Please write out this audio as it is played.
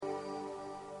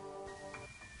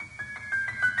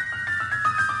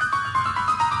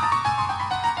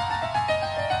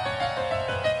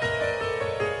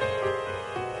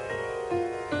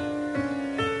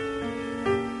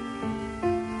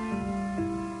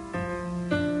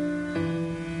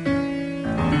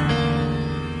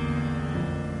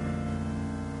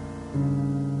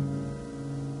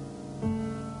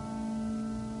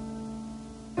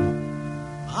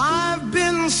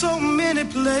so many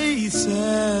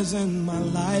places in my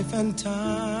life and time.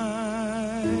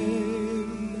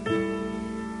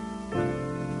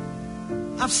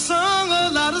 I've sung a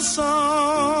lot of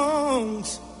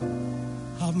songs,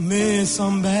 I've made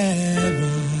some bad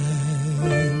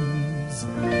rhymes.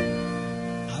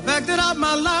 I've acted out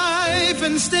my life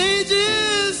in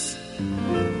stages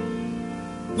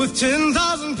with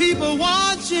 10,000 people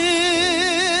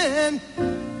watching.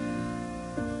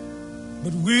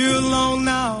 But we're alone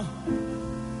now,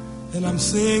 and I'm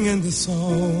singing this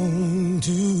song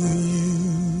to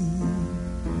you.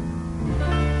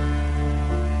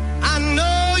 I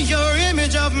know your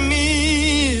image of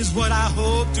me is what I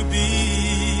hope to be.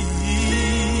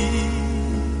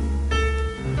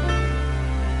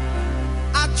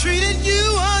 I treated you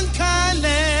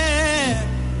unkindly,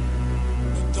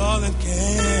 but darling,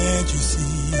 can't you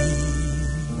see?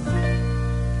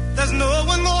 There's no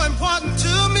one more important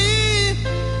to me.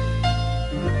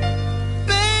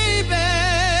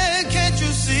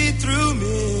 Through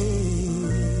me,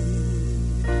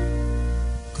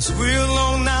 'cause we're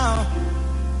alone now,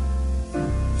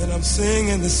 and I'm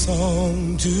singing this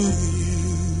song to you.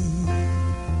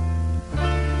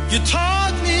 You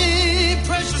taught me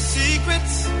precious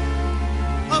secrets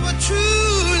of a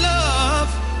true love,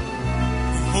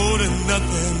 holding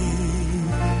nothing.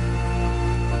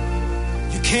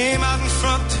 You came out in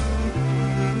front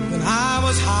when I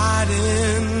was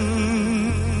hiding.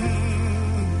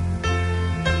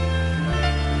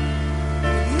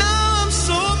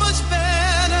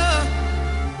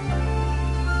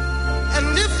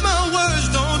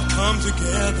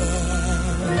 Together,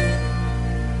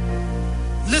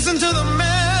 listen to the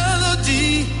melody,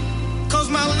 'cause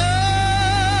my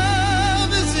love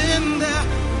is in there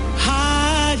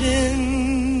hiding.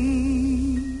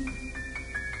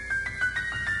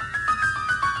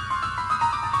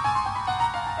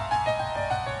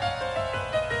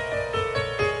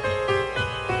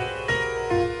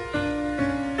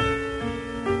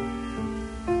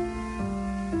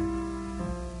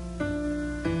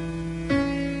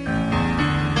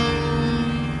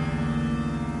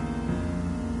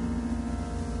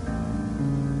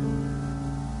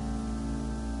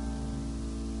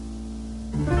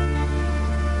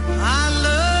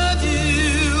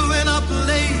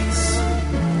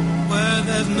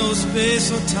 Space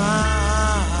or time.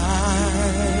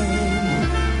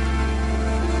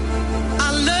 I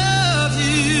love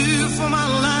you for my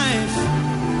life.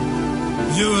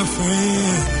 You're a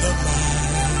friend of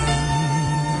mine.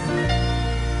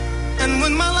 And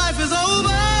when my life is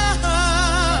over,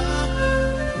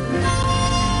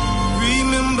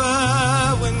 remember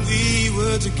when we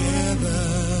were together.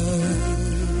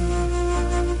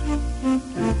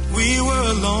 We were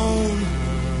alone,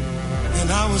 and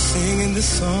I was singing this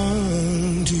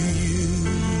song to you.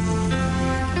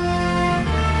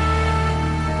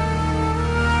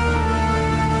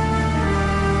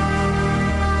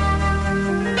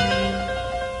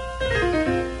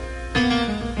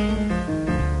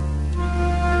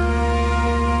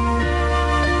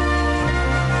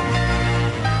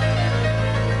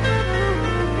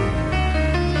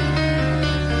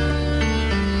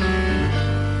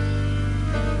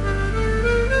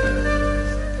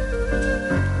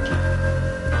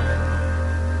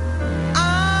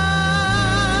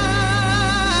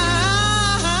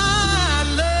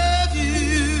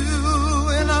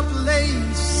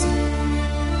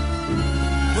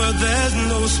 There's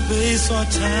no space or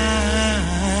time.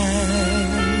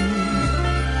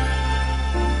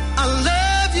 I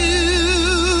love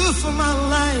you for my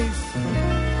life.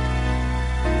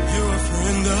 You're a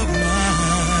friend of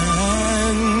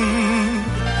mine.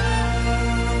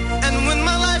 And when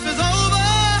my life is over,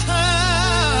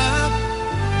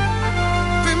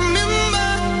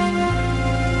 remember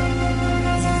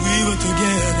when we were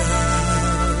together.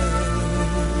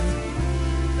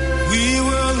 We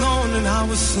were alone, and I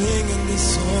was singing this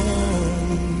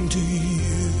song to you.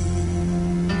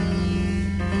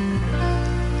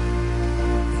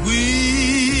 We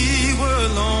were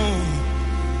alone,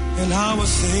 and I was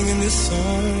singing this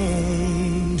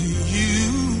song to you.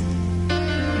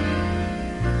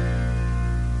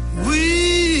 We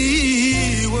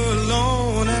were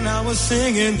alone, and I was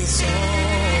singing this song.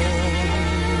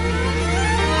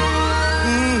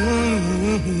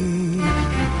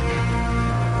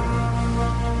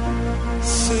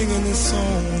 Singing this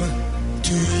song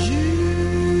to you.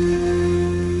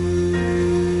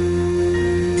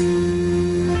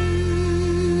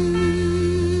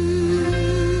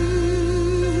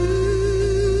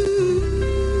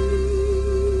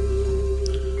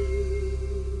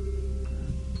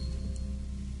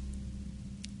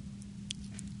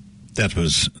 That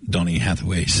was Donny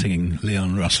Hathaway singing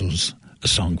Leon Russell's A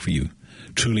Song for You.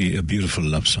 Truly a beautiful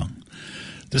love song.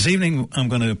 This evening I'm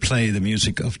going to play the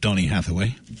music of Donny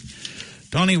Hathaway.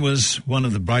 Donny was one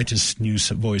of the brightest new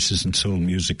voices in soul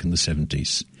music in the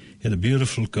 70s. He had a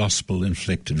beautiful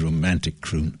gospel-inflected romantic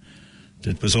croon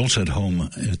that was also at home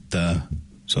at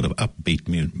sort of upbeat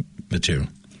material.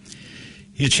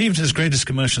 He achieved his greatest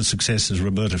commercial success as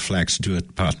Roberta Flack's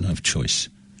duet partner of choice.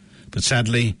 But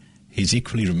sadly, he's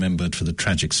equally remembered for the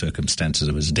tragic circumstances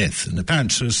of his death, an apparent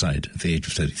suicide at the age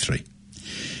of 33.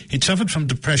 He'd suffered from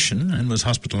depression and was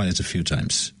hospitalized a few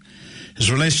times. His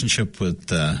relationship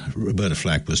with Roberta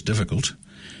Flack was difficult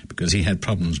because he had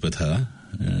problems with her,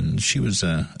 and she was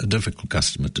a difficult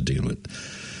customer to deal with.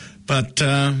 But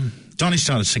Donny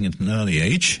started singing at an early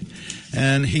age,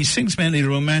 and he sings mainly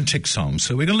romantic songs.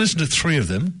 So we're going to listen to three of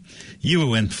them. You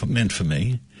Were Meant for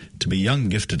Me, To Be Young,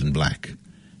 Gifted, and Black,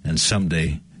 and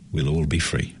Someday We'll All Be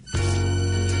Free. You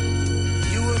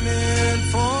were meant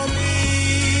for me.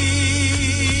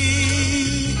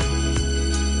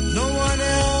 No one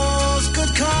else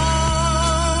could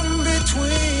come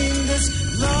between this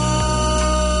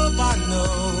love I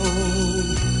know.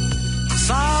 'Cause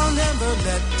I'll never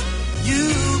let you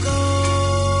go.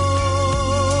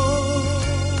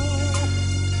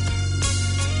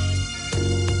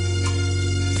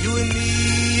 You and me,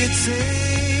 it seems,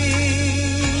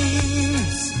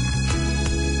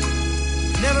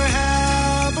 never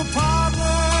have a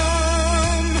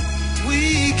problem we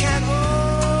can't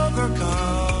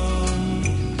overcome.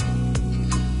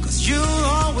 'Cause you'll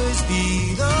always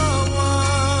be the one.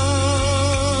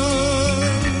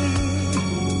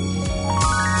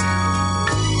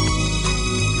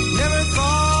 Never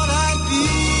thought I'd be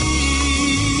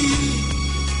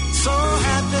so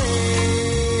happy.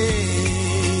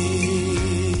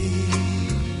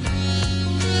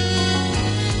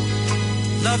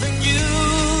 Loving you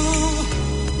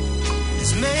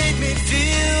has made me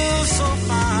feel so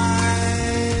fine.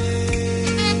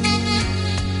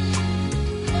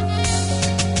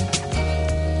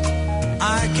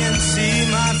 I can see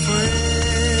my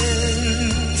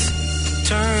friends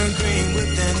turn green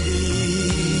with envy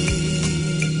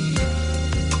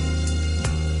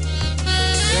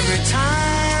every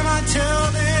time I tell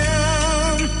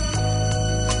them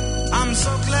I'm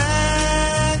so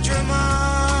glad you're mine.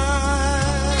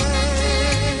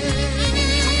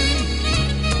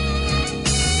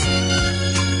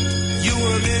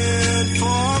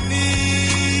 For me,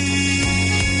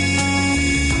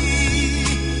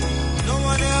 no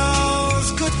one else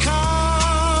could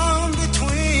come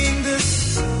between this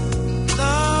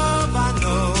love I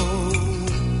know.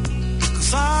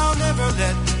 'Cause I'll never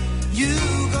let you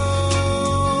go.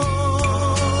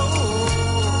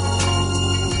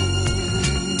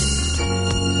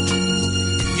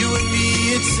 You and me,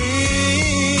 it seems,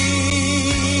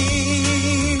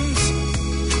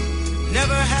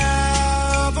 never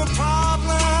have a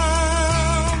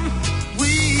problem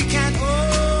we can't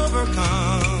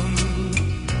overcome.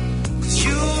 'Cause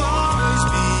you'll always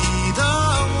be the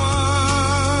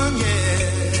one, yeah.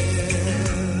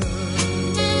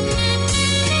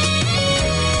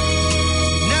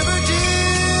 Never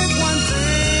did one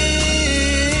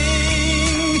thing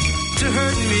to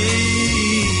hurt me.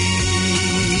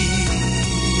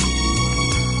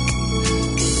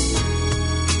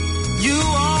 You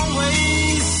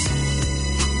always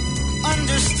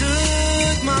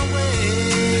understood my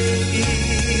ways.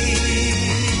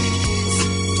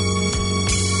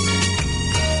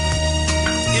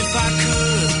 If I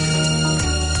could,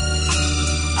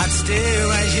 I'd stay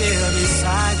right here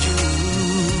beside you,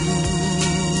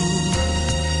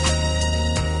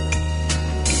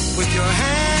 with your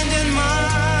hand in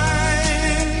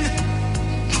mine,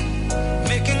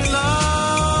 making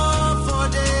love for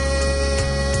days.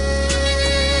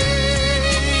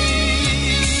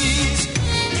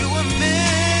 You were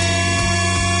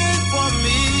meant for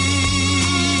me.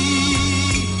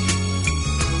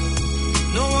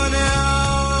 No one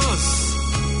else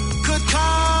could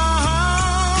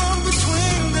come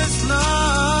between this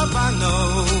love I know.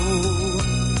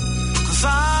 'Cause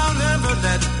I'll never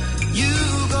let you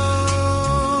go.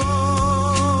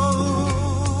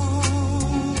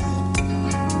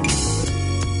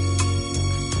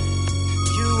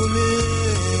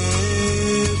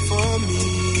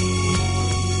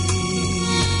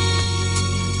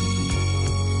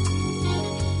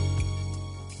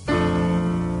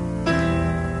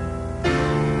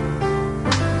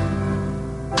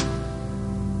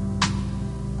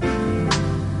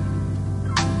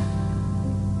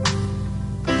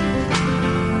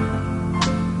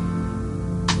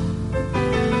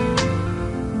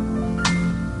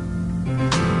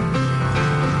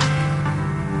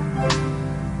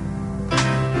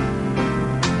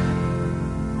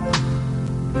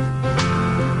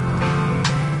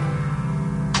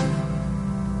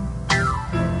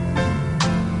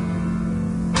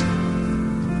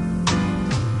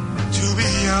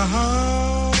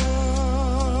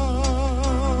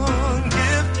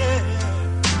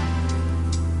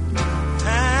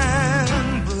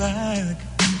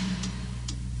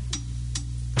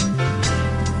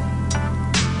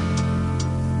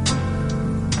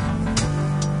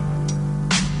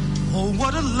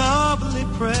 what a lovely,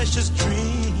 precious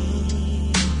dream.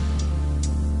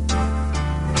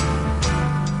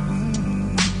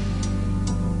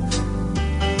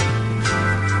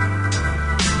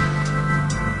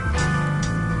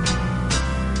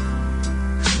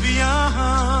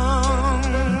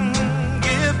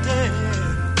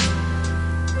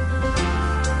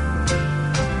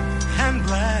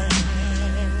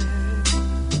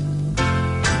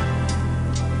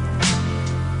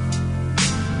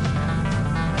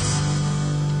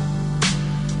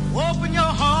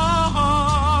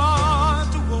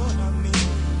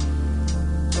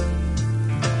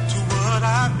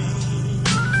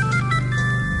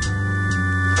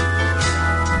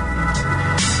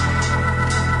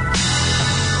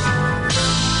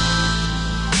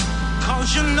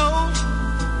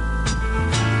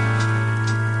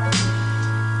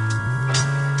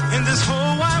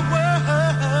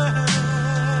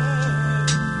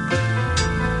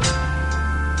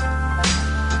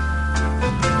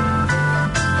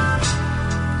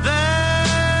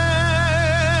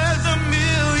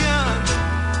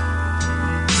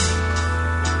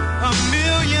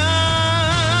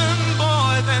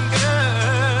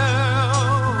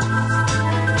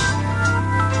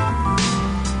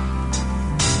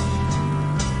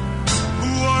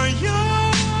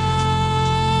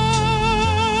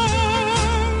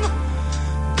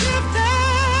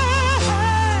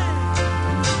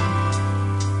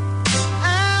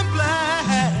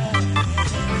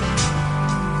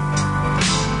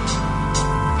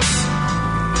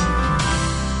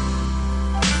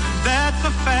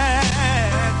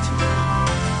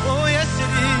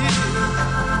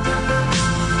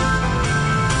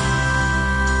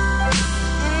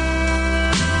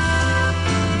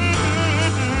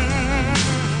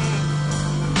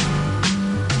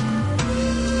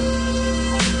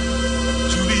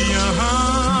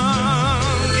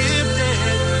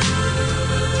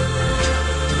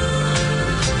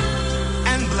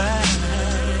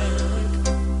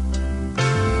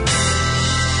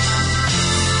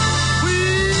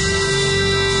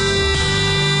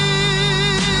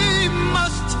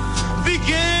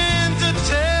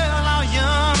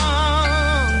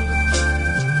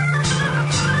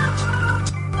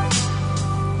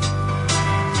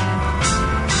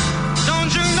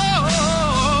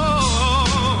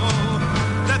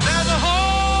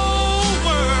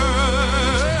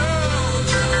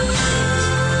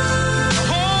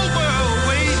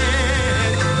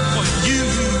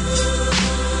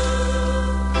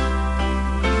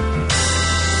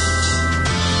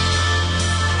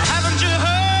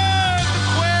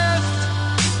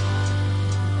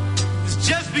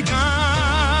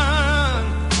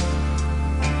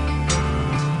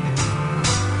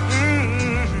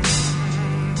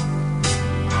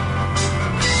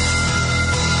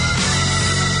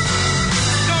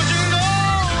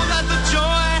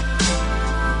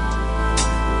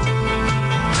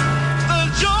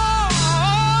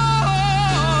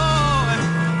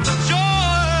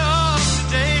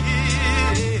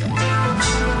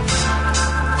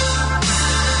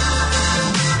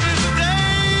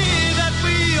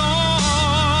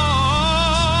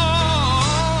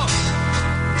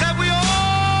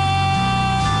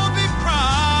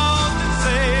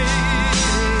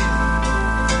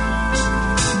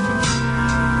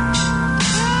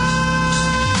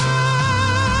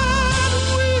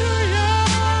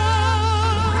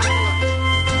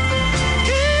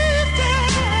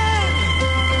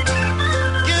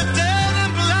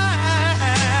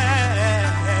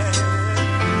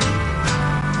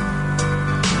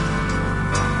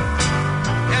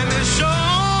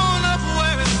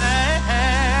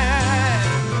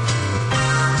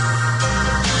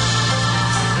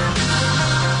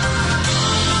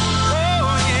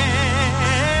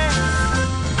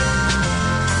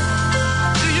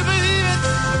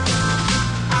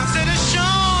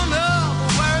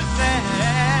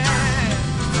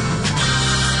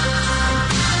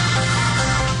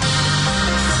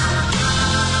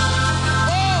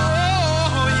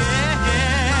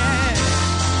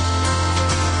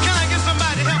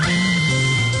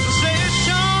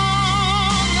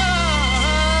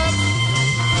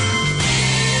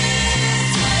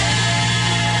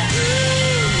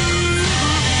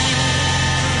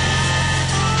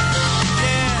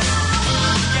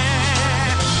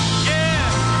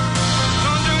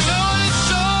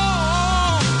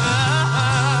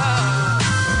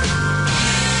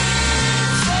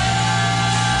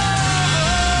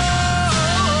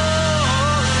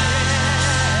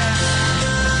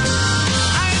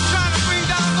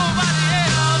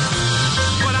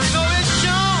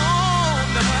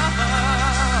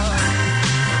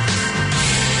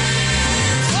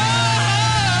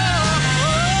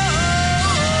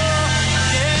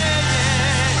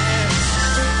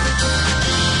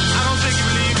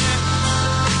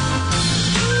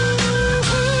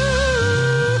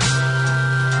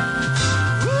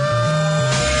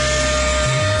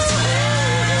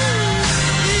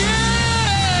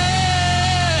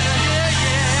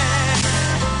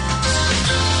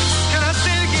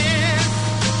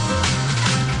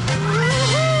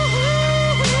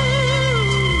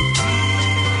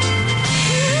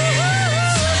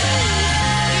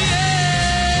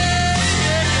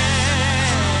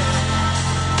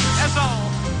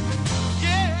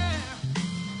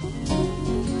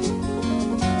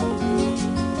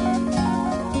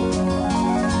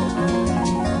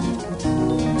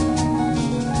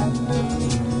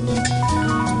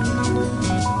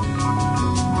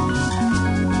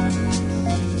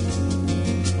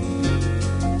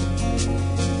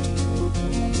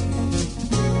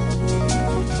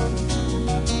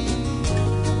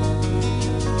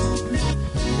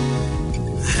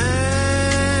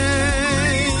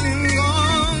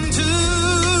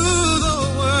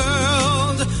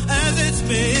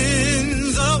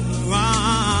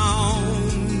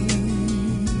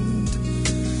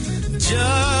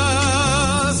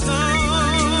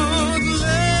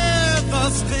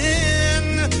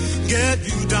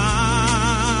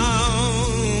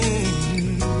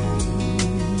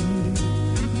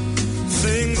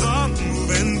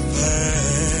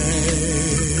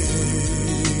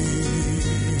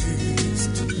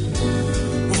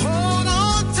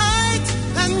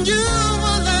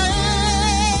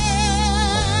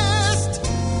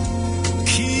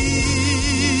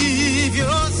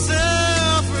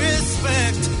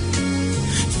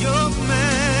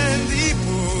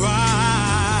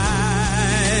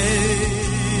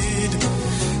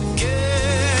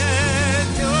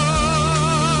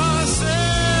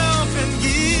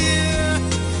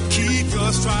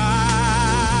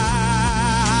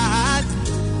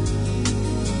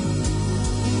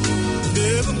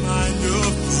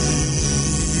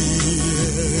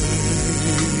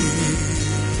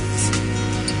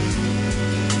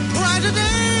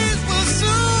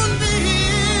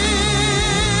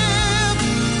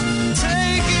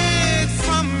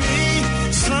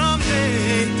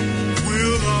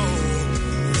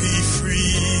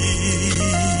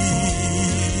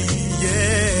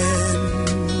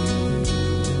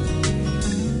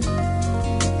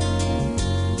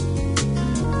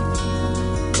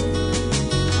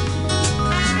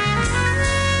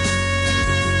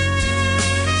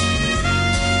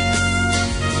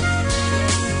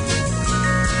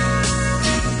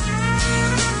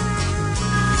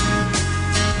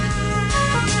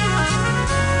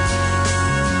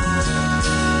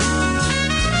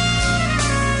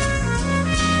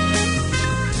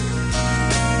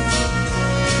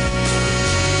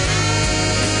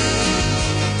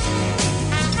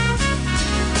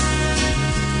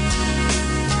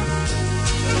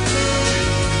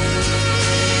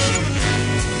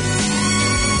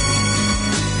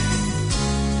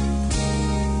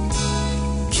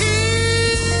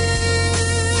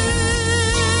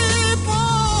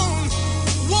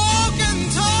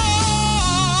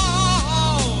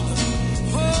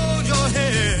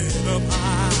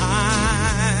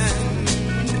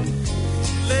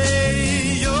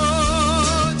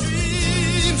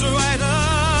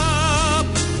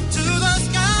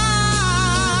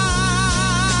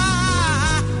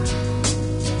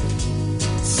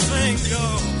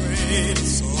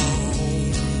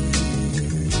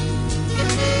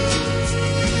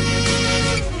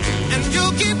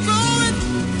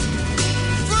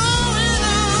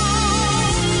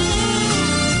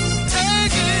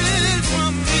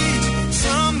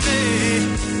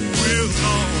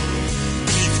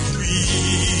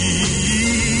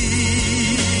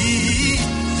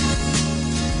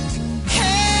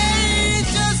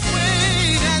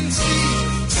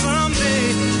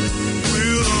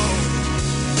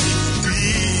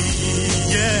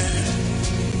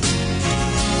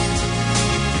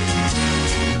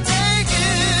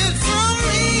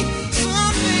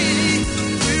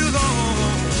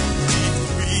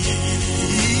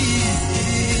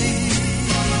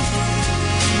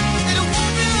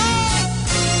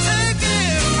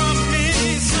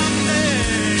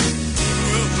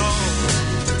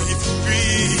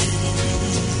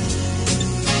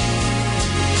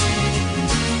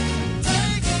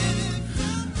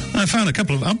 found a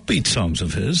couple of upbeat songs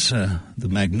of his, the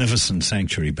Magnificent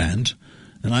Sanctuary Band,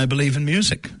 and I Believe in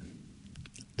Music.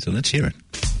 So let's hear it.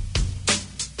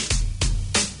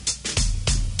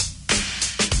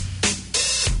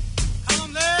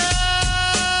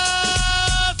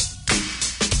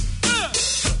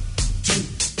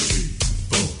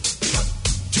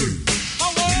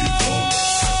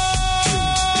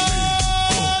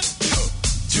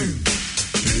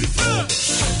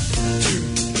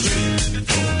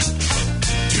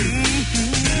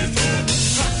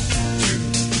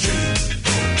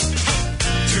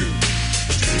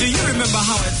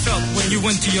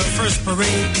 To your first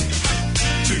parade,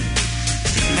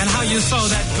 and how you saw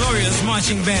that glorious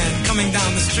marching band coming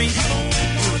down the street.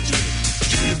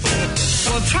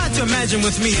 Well, try to imagine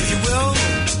with me, if you will,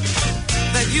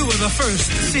 that you were the first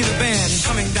to see the band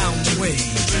coming down the way,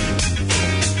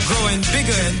 growing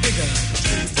bigger and bigger,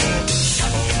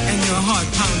 and your heart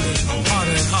pounding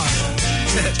harder and harder.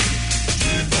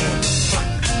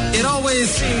 It always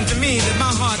seemed to me that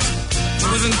my heart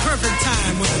was in perfect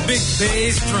time with the big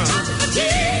bass drum.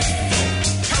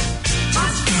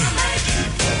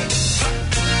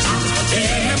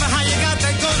 Remember how you got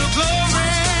that go to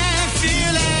glory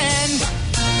feeling?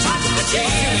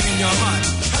 Feeling in your heart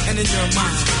and in your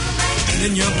mind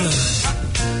and in your blood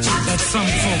that some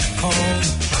folk call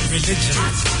religion.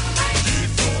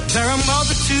 There are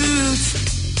multitudes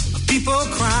of people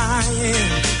crying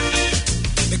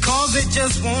because they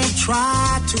just won't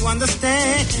try to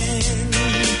understand.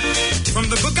 From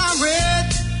the book I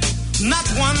read, not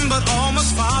one but all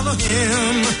must follow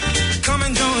him. Come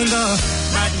and join the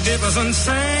Magnificent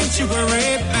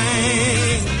Sanctuary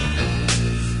Band.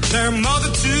 There are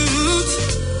multitudes,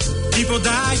 people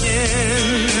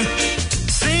dying.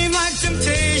 Seem like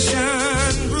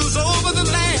temptation rules over the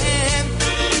land.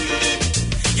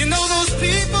 You know those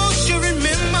people should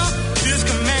remember his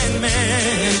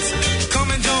commandments.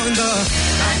 Come and join the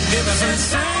Magnificent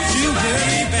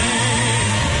Sanctuary Band.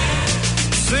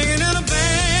 Singing in a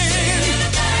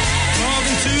band,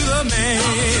 talking to the man,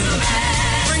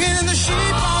 bringing in the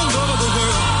sheep all over the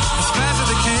world as fast as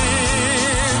they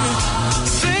can.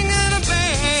 Singing in a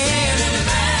band,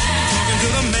 talking to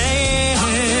the man,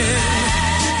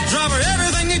 drop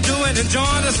everything you're doing and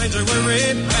join the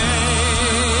Sanctuary Band.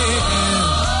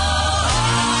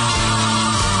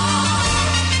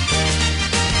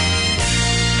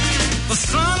 The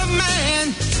Son of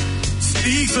Man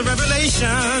speaks of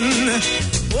revelation.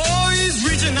 Oh, he's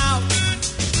reaching out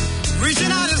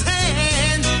his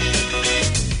hand.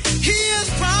 He has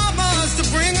promised to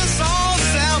bring us all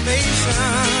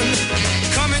salvation.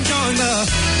 Come and join the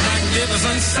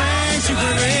Magnificent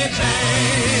Sanctuary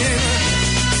Band.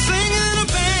 Singing in a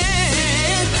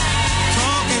band,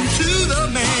 talking to the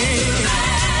man,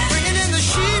 bringing in the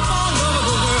sheep all over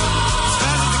the world as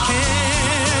fast as they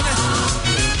can.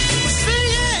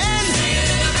 Singing,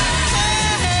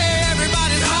 hey,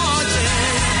 everybody's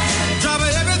marching. Drop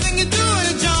everything you're doing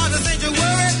and join the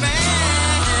Sanctuary Band.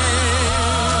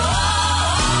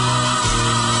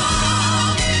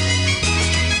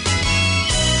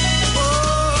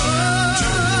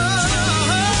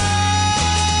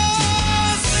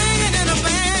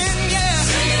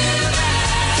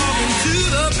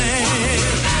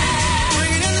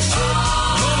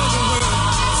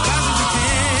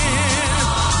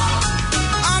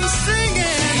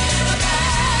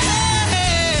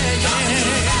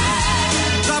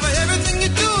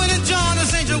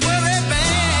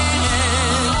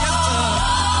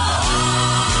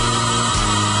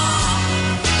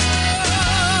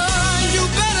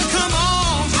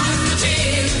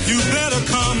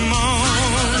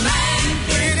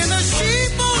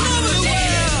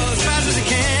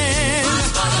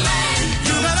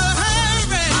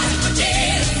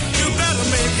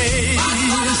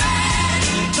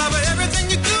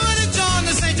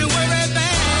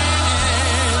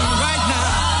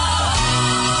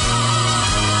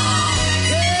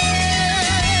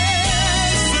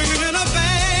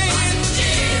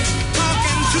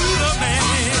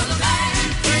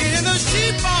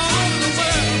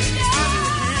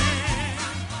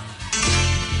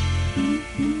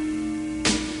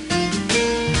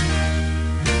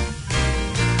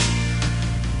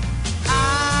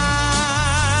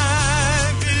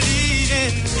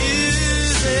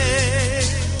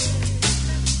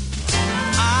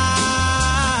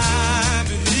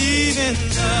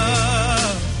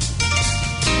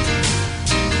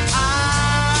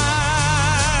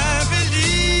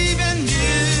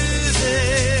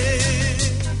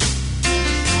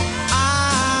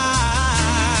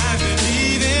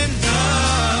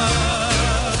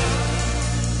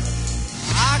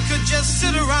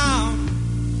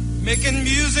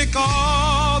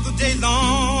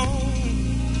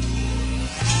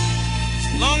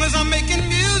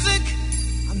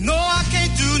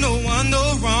 done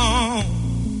no wrong.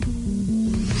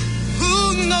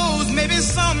 Who knows, maybe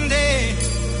someday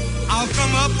I'll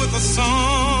come up with a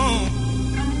song.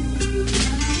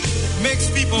 Makes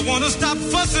people want to stop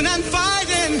fussing and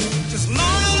fighting, just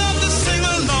long enough to sing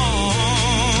along.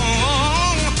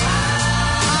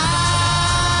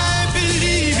 I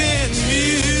believe in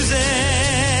music.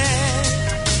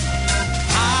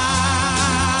 I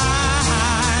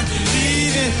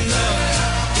believe in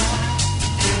love.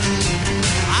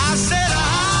 I said I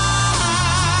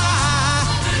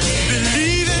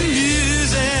believe in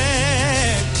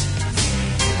music.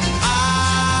 I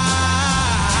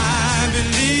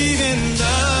believe in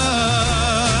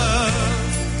love.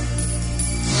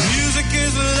 Music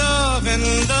is love and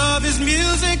love is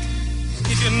music,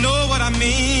 if you know what I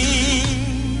mean.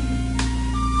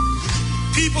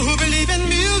 People who believe in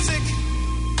music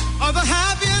are the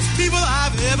happiest people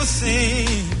I've ever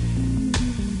seen.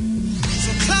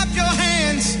 So clap your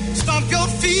hands, stomp your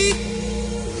feet,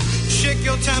 shake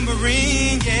your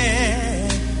tambourine, yeah.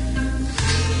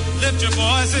 Lift your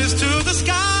voices to the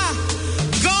sky.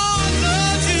 God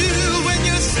loves you when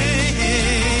you sing.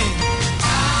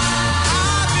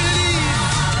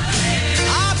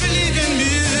 I believe in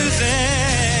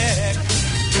music.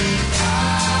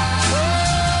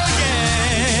 Oh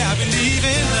yeah, I believe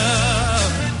in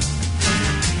love.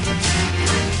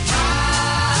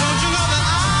 Don't you know that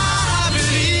I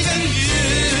believe in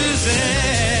music?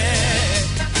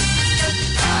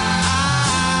 I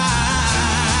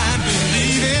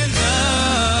believe in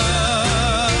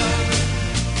love.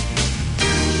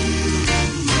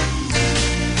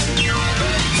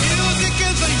 Music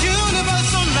is a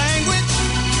universal language,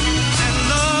 and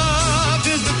love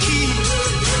is the key.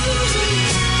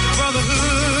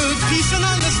 Brotherhood, peace and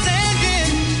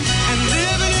understanding, and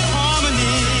living in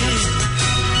harmony.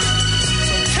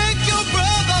 So take your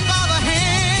brother by the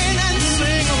hand and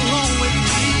sing along with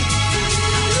me.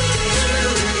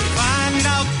 Find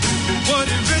out what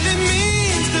it really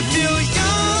means to feel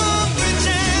young, rich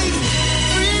and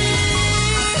free.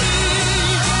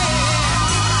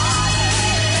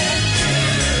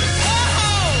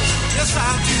 Oh, yes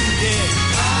I do, yeah.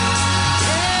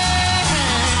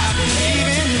 I believe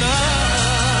in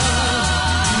love.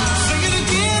 Sing it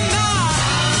again now.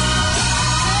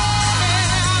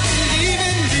 I believe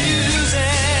in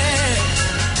music.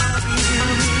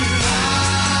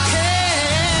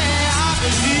 I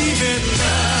believe in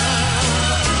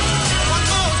love. One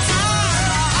more time.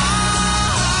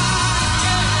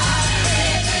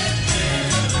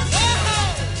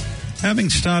 Having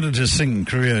started his singing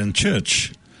career in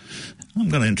church, I'm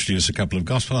going to introduce a couple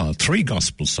of three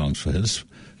gospel songs for his.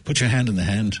 Put Your Hand in the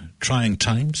Hand, Trying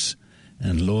Times,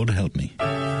 and Lord Help Me.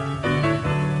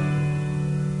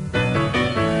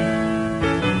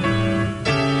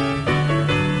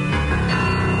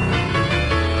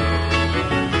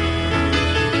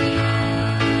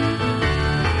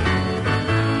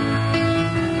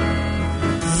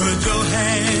 Put your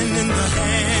hand in the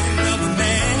hand of a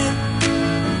man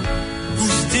who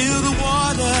still the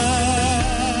water.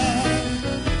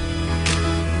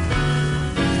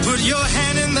 Put your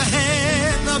hand in the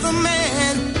hand of a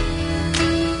man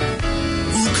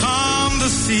who calmed the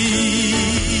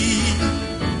sea.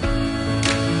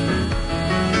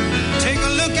 Take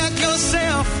a look at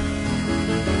yourself,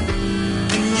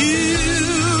 and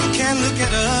you can look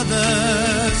at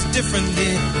others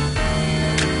differently.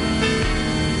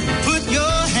 Put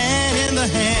your hand in the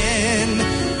hand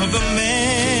of the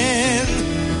man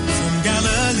from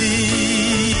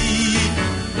Galilee.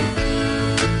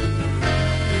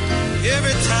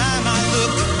 Every time I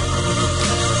look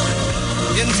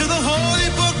into the holy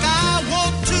book, I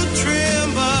want to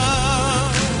tremble.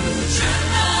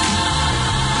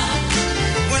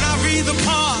 When I read the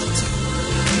part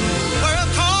where a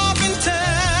carpenter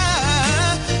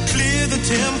cleared the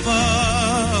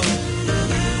temple.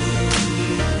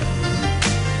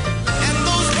 And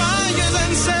those buyers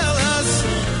and sellers,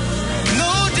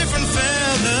 no different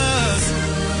fellas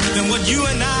than what you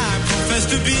and I profess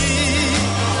to be.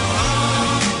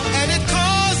 And it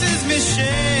causes me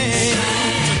shame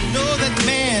to know that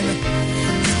man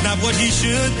is not what he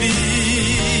should be.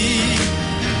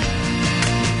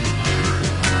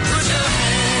 Put your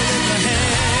hand in the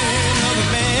hand of a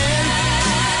man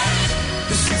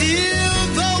who steal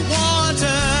the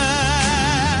water.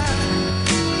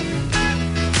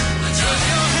 Put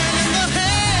your hand in the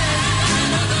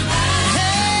hand of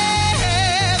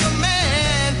the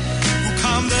man who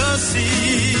calmed the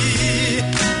sea.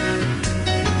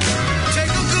 Take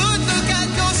a good look at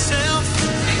yourself.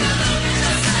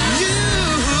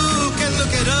 You can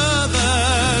look at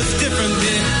others differently.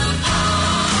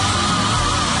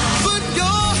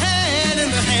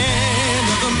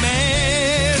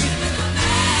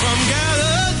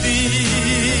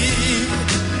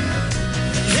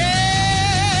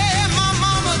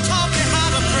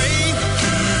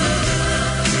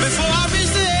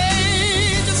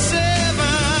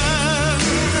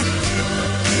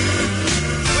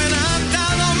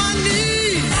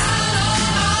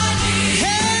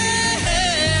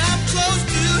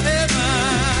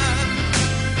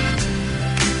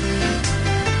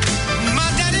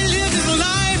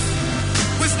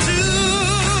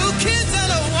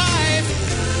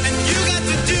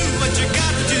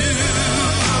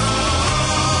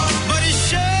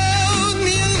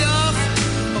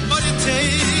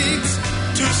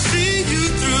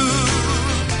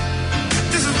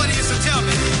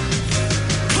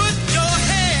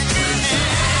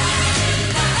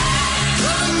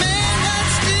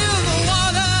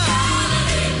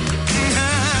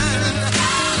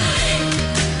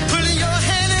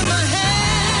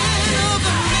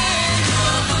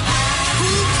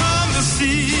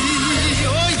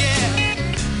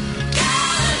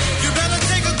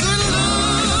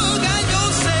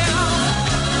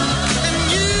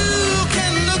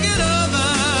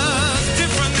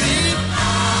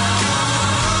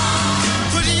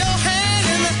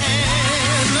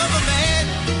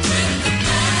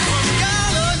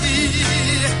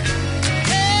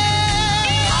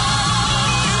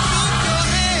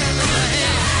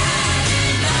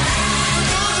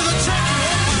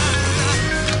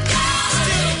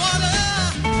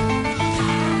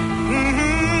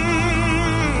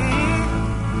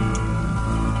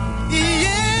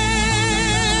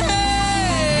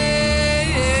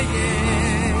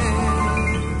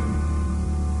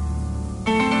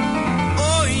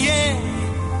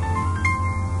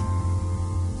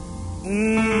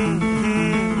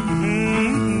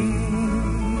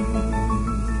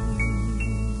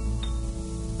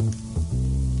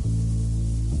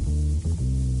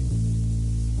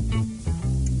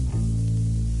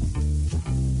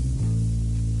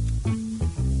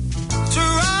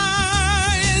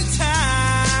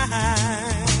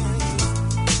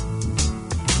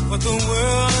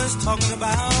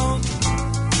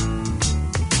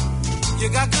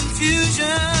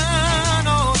 confusion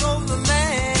all over the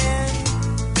land.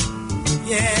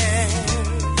 Yeah.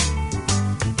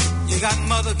 You got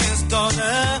mother against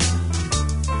daughter.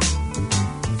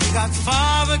 You got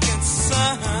father against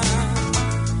son.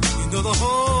 You know the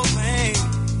whole thing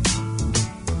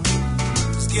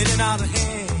is getting out of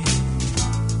hand.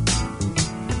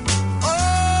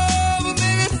 Oh, but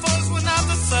maybe folks will not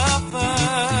to suffer.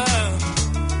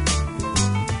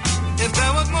 If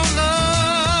there was more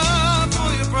love for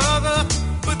your brother,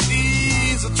 but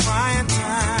these are trying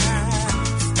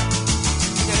times.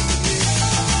 Yes, it is.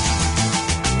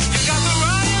 You got the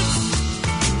riots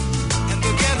and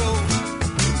the ghetto.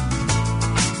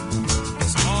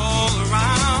 It's all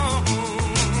around.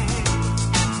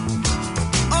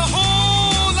 A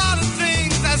whole lot of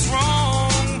things that's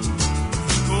wrong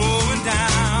going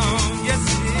down. Yes,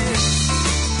 it is.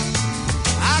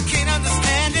 I can't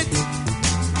understand it.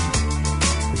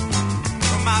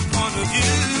 My point of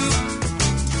view,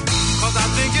 'cause I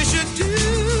think you should do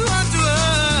unto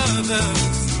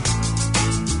others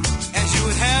as you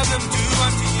would have them do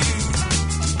unto you.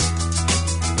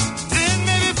 Then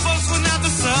maybe folks would not have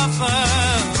to suffer.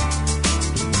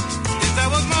 If there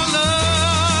was more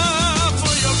love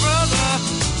for your brother,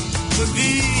 but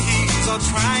these are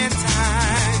trying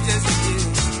times, yes it is.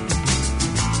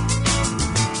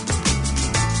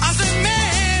 I said,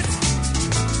 man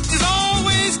is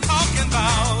always talking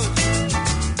about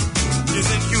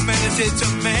using humanity to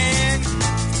man.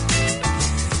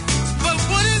 But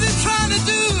what is it trying to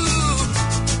do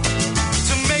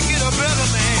to make it a better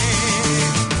man?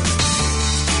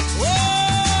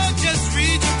 Oh, just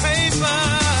read your paper,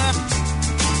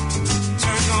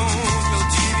 turn on your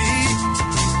TV.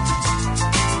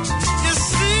 You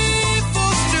see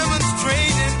folks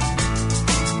demonstrating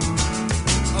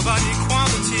about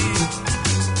equality.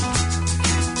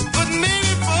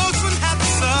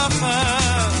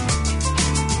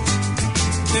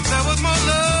 If there was more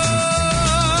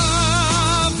love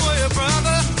for your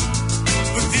brother,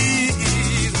 but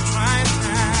these are trying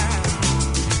times.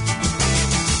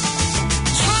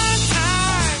 Trying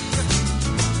times.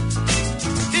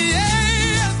 Yeah,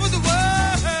 that's what the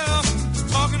world is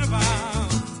talking about.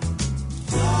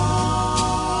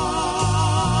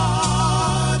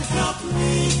 God help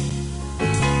me.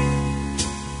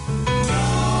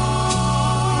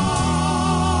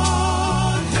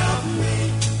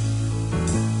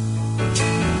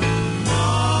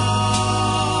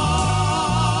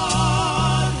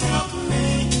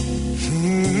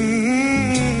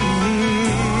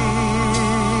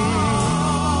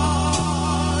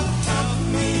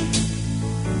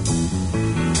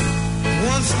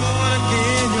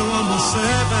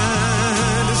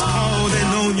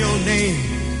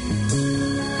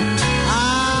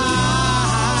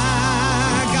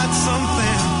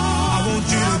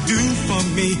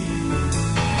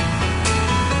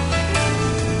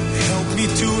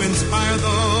 To inspire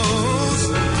those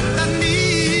that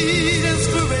need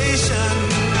inspiration.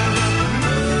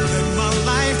 Let my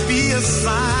life be a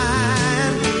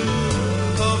sign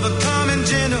of the coming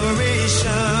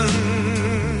generation.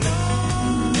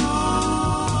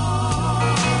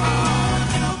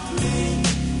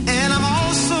 And I'm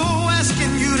also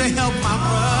asking you to help my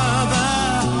brother.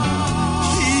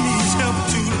 He needs help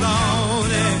too, Lord.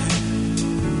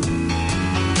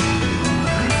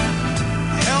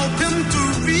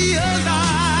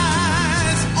 Realize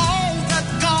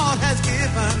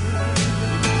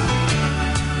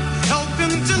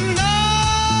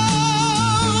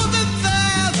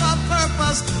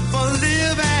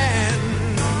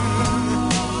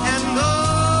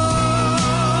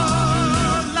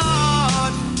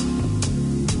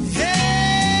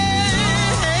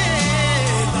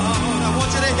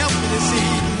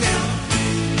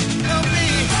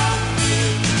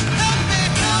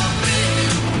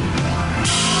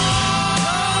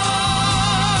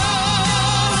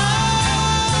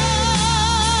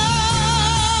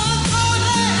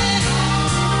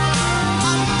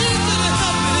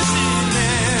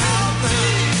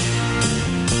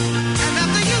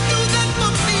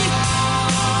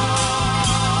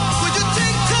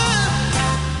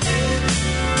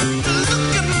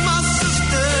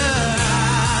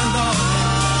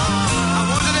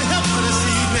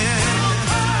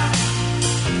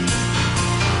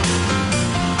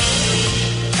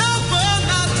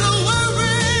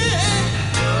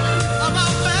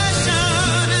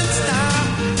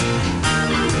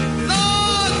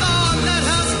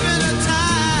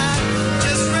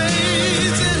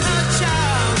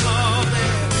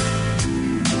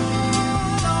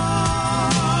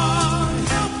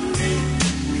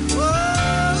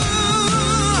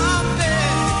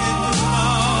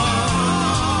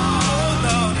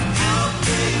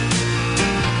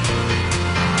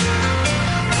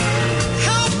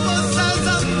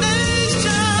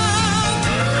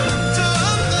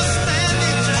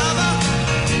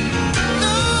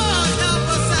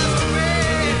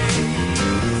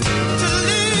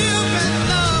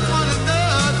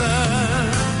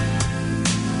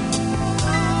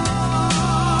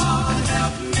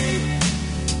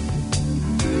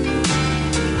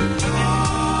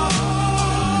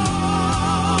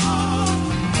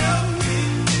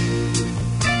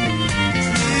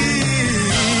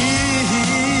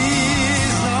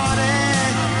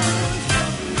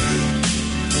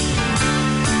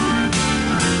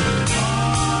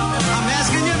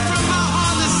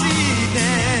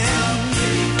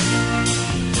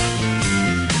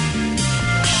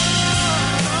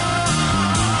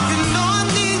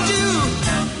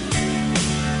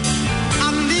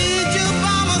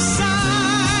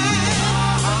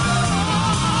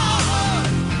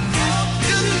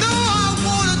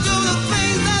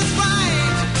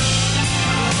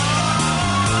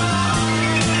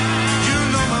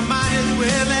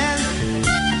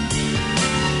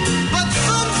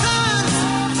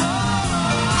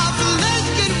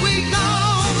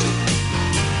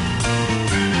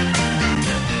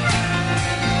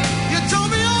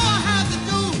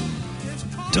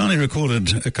Donny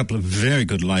recorded a couple of very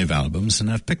good live albums,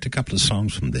 and I've picked a couple of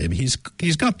songs from them. He's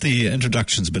got the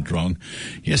introductions a bit wrong.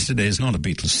 Yesterday is not a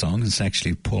Beatles song, it's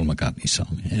actually a Paul McCartney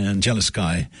song. And Jealous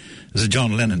Guy is a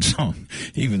John Lennon song,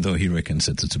 even though he reckons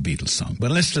that it's a Beatles song.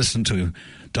 But let's listen to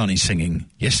Donny singing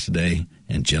Yesterday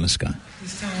and Jealous Guy.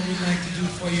 This time we'd like to do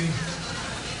for you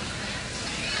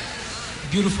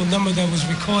a beautiful number that was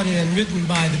recorded and written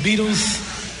by the Beatles.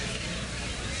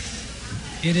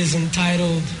 It is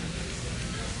entitled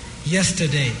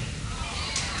Yesterday. 1,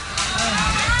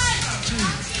 2,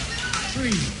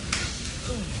 3,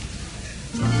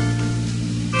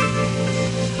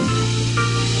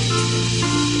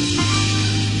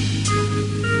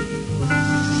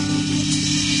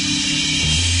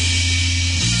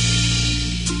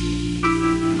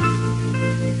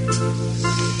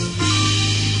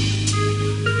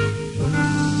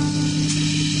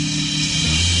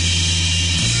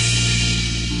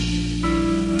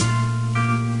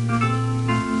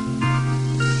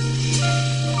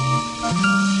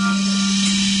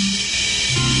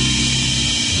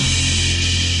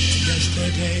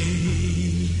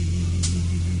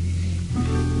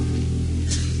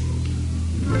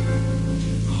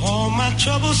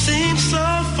 trouble seems so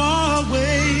far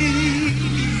away.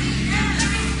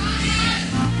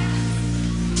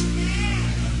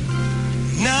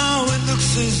 Now it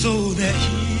looks as though they're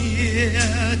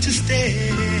here to stay.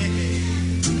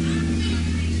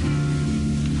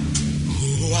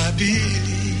 Oh, I believe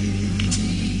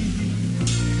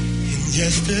in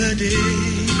yesterday.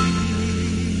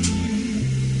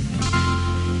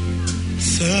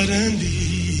 Suddenly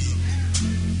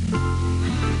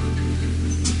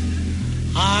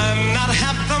I'm not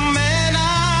half the man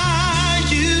I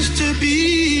used to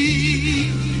be.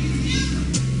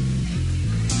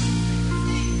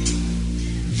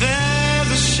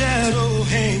 There's a shadow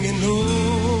hanging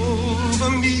over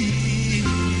me.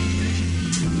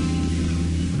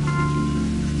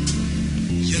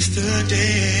 Yesterday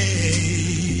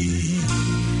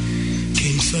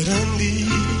came suddenly.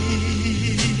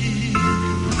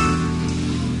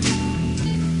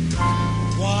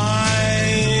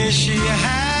 She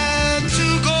had to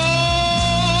go,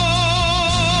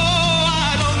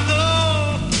 I don't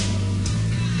know.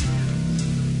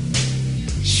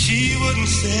 She wouldn't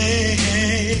say.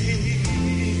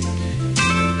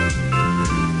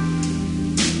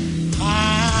 I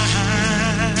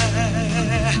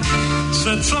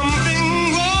said something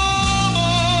wrong,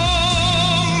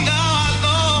 now I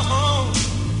know.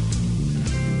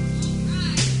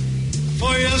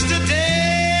 For yesterday.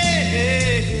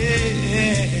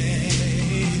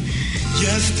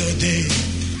 Yesterday,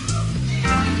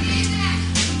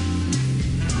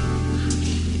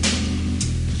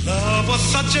 love was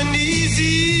such an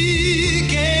easy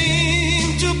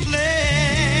game to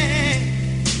play.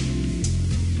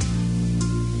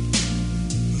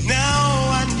 Now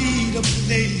I need a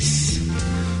place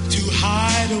to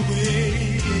hide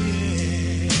away.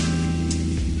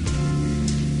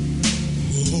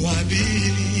 Oh, I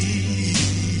believe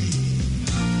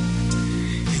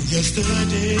in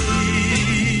yesterday.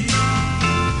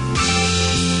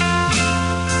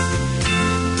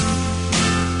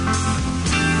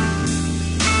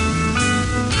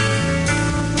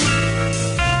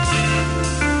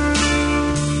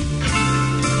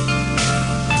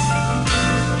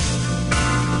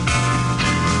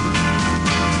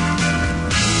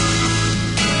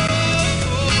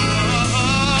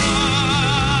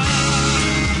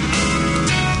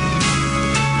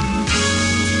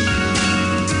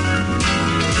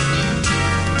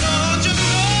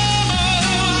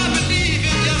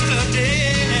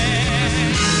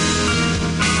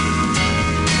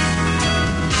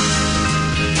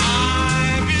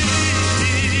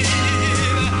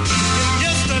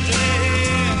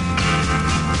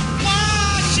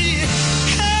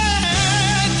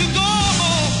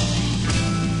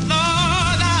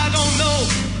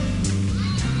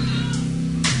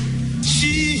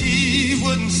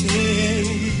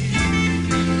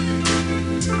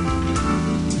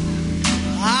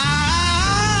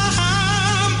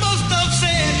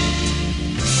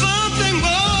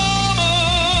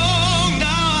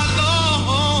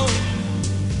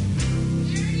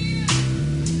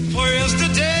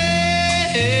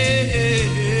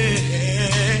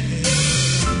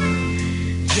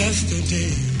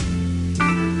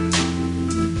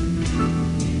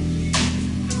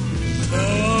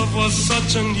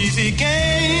 Such an easy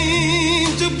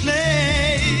game to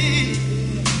play.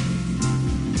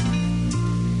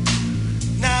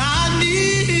 Now I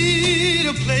need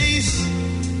a place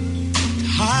to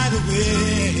hide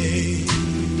away.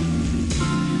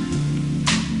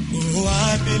 Oh,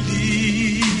 I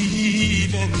believe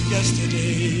believe in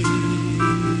yesterday.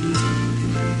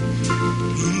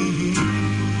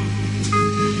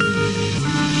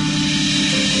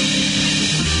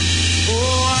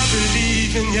 Oh, I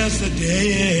believe in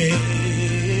yesterday.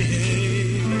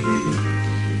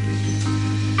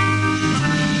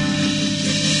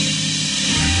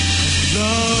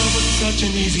 Love was such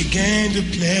an easy game to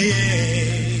play.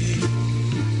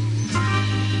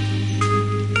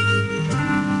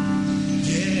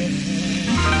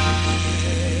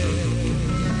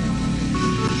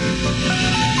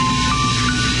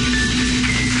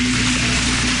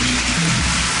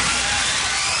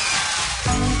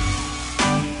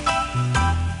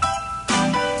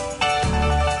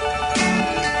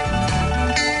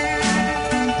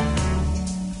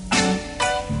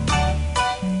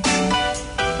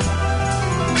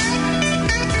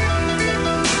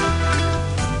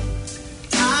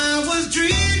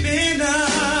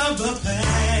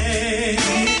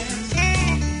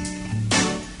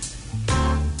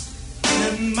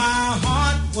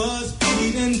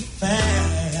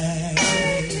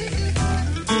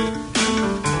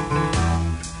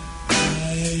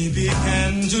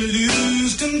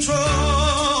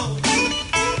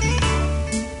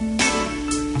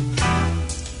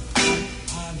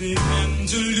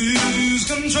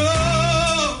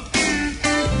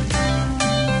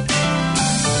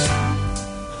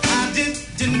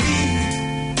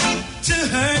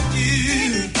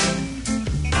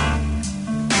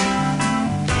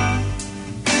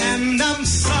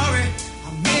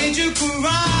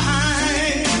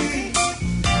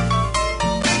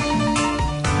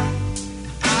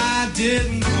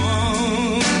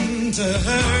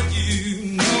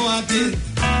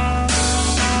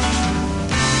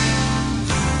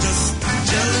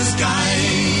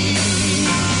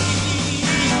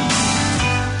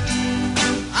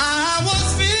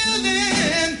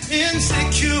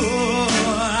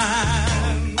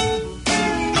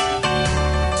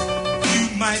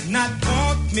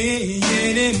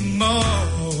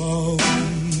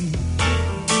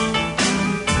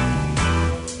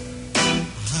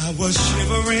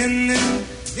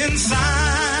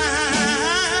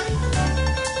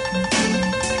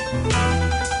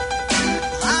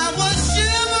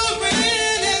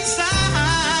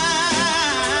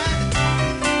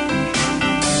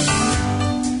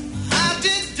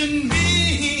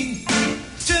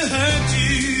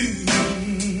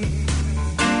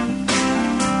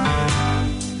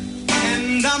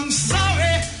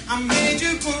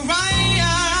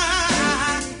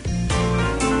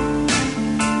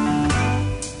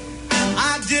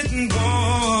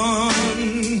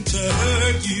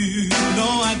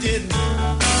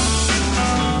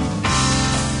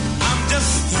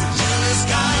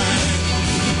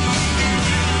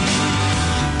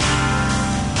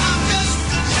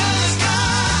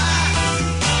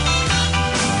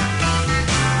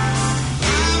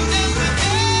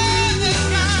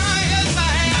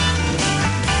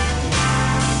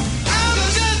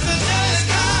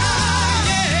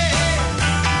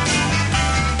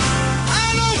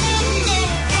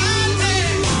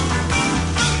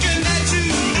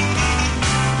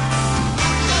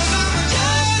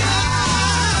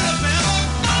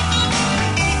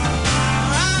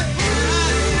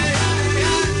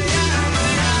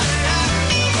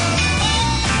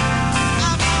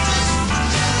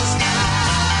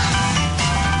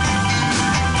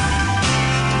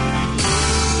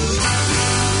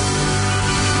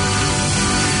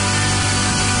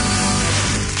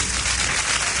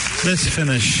 Let's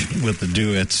finish with the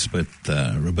duets with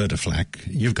Roberta Flack.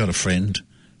 You've Got a Friend,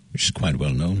 which is quite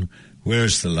well known.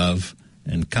 Where's the Love?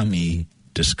 And Come Ye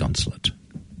Disconsolate.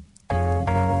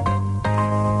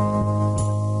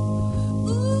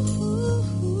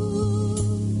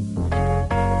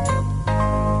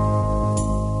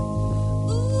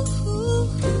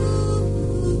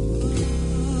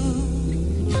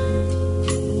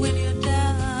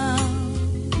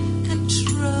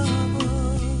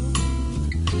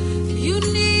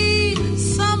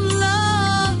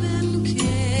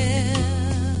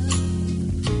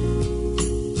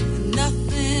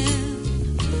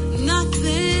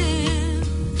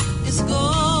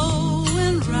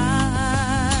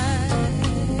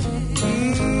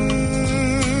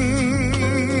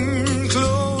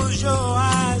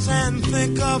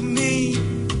 Of me,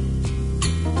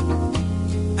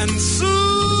 and soon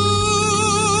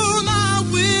I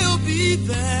will be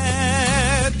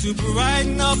there to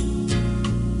brighten up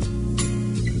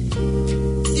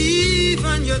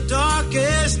even your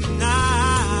darkest night.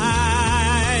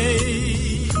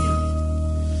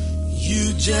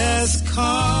 You just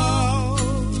call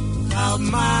out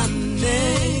my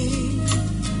name,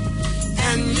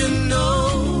 and you know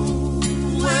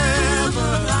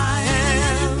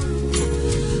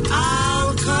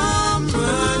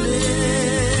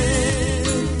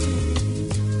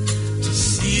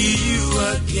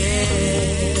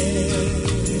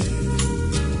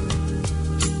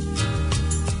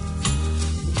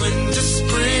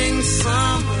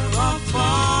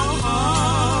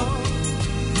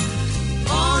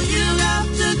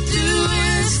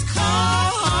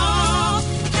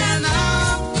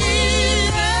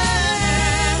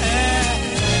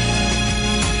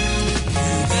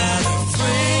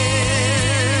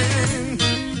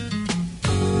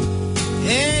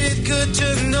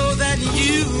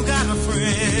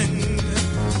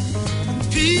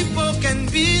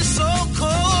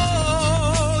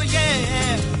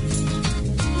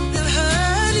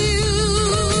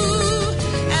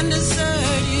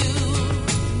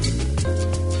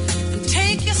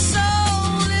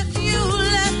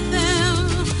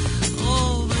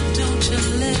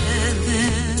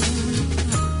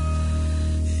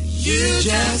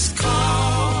just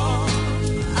call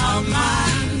out my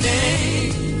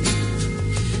name,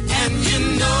 and you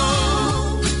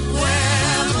know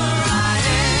wherever I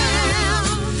am,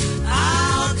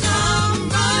 I'll come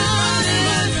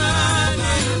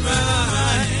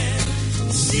running,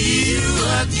 see you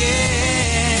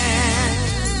again.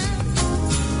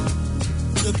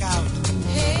 Look out.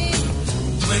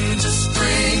 When the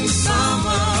spring sun